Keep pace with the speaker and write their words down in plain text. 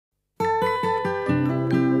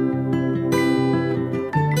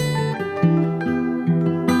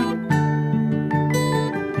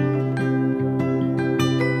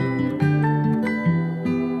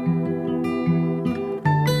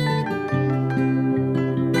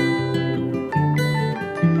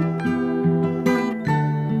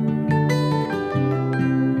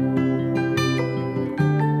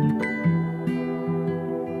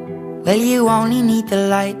Well, you only need the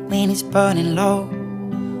light when it's burning low.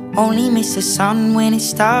 Only miss the sun when it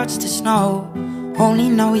starts to snow. Only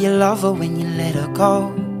know you love her when you let her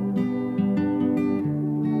go.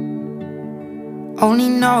 Only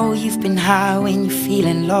know you've been high when you're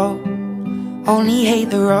feeling low. Only hate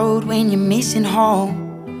the road when you're missing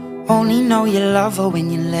home. Only know you love her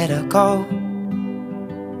when you let her go.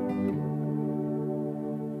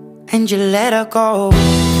 And you let her go.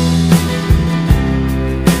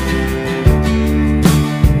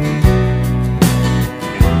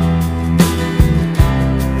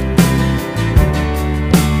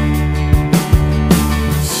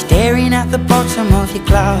 Staring at the bottom of your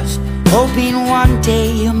glass, hoping one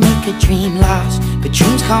day you'll make a dream last. But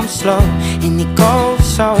dreams come slow and they go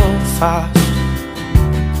so fast.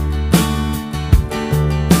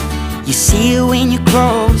 You see it when you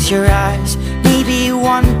close your eyes. Maybe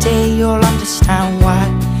one day you'll understand why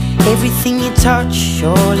everything you touch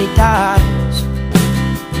surely dies.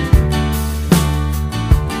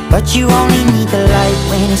 But you only need the light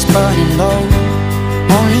when it's burning low.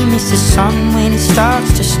 Only miss the sun when it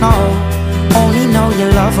starts to snow. Only know you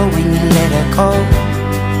love her when you let her go.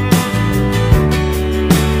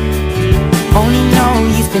 Only know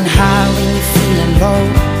you've been high when you're feeling low.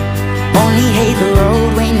 Only hate the road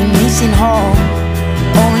when you're missing home.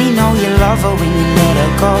 Only know you love her when you let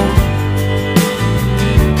her go.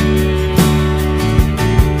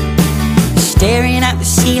 Staring at the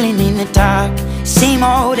ceiling in the dark, same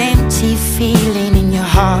old empty feeling in your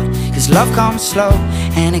heart. Cause love comes slow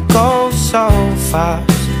and it goes so fast.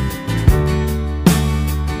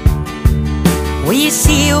 Well, you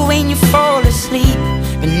see her when you fall asleep,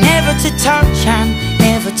 but never to touch and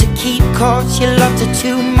never to keep. Cause you loved her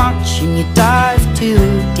too much and you dive too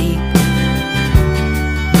deep.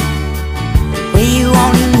 Well, you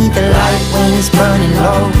only need the light when it's burning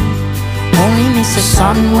low. Only miss the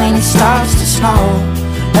sun when it starts to snow.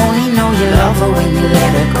 Only know you love her when you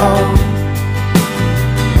let her go.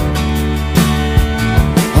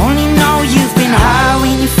 Only know you've been high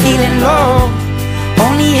when you're feeling low.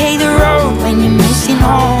 Only hate the road when you're missing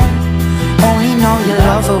home. Only know you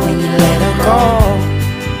love her when you let her go.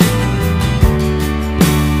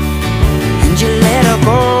 And you let her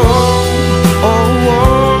go. Oh, oh,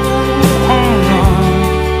 oh, oh.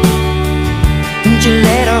 And you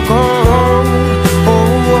let her go.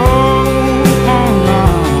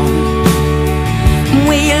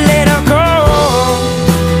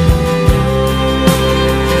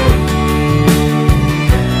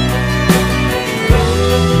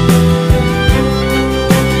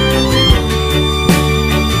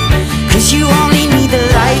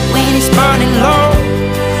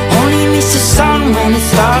 When it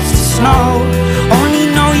starts to snow, only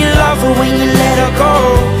know you love her when you let her go.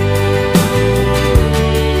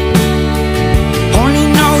 Only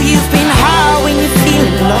know you've been high when you're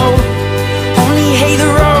feeling low. Only hate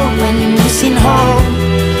the road when you're missing home.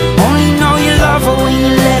 Only know you love her when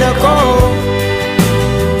you let her go.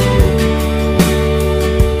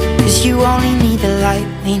 Cause you only need the light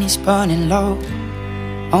when it's burning low.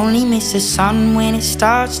 Only miss the sun when it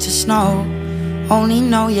starts to snow. Only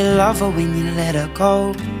know you love her when you let her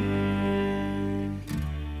go.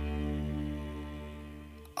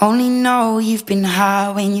 Only know you've been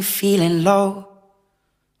high when you're feeling low.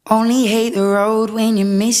 Only hate the road when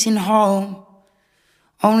you're missing home.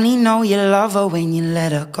 Only know you love her when you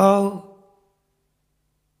let her go.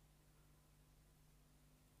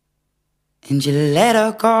 And you let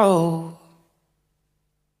her go.